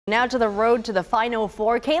Now to the road to the Final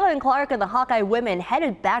Four. Caitlin Clark and the Hawkeye women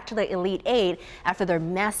headed back to the Elite Eight after their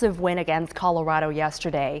massive win against Colorado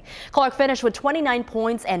yesterday. Clark finished with 29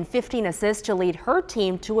 points and 15 assists to lead her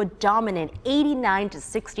team to a dominant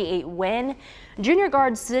 89-68 win. Junior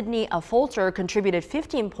guard Sydney Fulcher contributed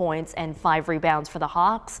 15 points and 5 rebounds for the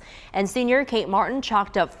Hawks, and senior Kate Martin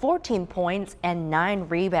chalked up 14 points and 9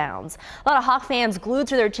 rebounds. A lot of Hawk fans glued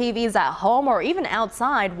to their TVs at home or even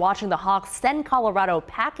outside watching the Hawks send Colorado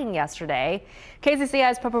packing yesterday.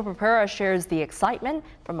 KCCI's Pepper Papura shares the excitement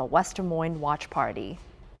from a West Des Moines watch party.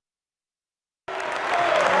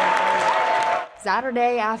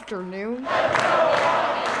 Saturday afternoon,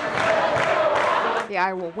 the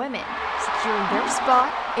Iowa women secured their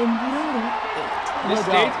spot in the Elite Eight. This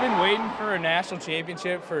state's been waiting for a national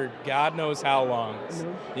championship for God knows how long.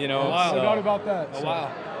 You know, no doubt about that. A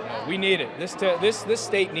while. We need it. This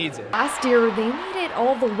state needs it. Last year, they made it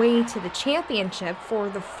all the way to the championship for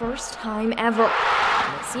the first time ever.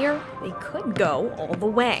 And this year, they could go all the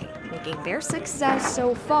way, making their success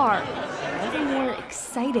so far even more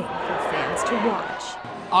exciting for fans to watch.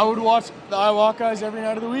 I would watch the Iowa Hawkeyes every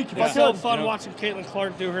night of the week if I could. It's still fun watching Caitlin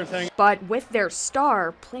Clark do her thing. But with their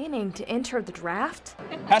star planning to enter the draft,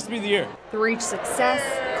 Has to be the year. to reach success,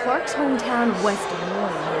 Clark's hometown of West Des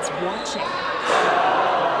Moines is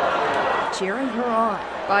watching, cheering her on.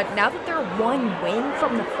 But now that they're one win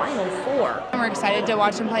from the Final Four, We're excited to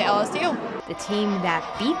watch them play LSU. the team that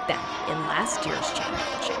beat them in last year's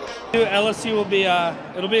championship. LSU will be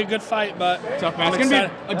it'll be a good fight, but Tough man. It's gonna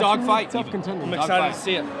be a dog fight. Tough contender. I'm excited to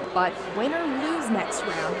see it. But win or lose next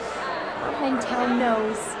round, her hometown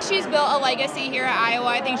knows She's built a legacy here at Iowa.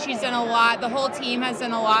 I think she's done a lot. The whole team has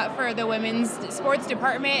done a lot for the women's sports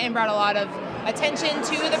department and brought a lot of attention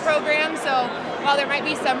to the program. So while there might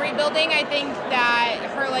be some rebuilding, I think that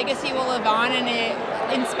her legacy will live on and it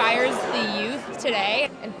inspires the youth today.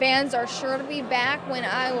 And fans are sure to be back when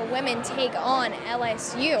Iowa women take on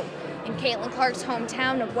LSU. In Caitlin Clark's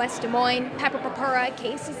hometown of West Des Moines, Pepper Papura,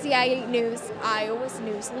 KCCI 8 News, Iowa's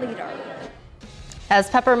news leader. As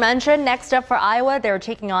Pepper mentioned, next up for Iowa, they're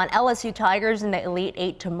taking on LSU Tigers in the Elite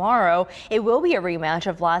Eight tomorrow. It will be a rematch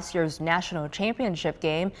of last year's national championship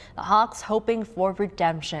game, the Hawks hoping for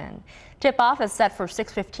redemption. Tip-off is set for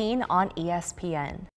 6:15 on ESPN.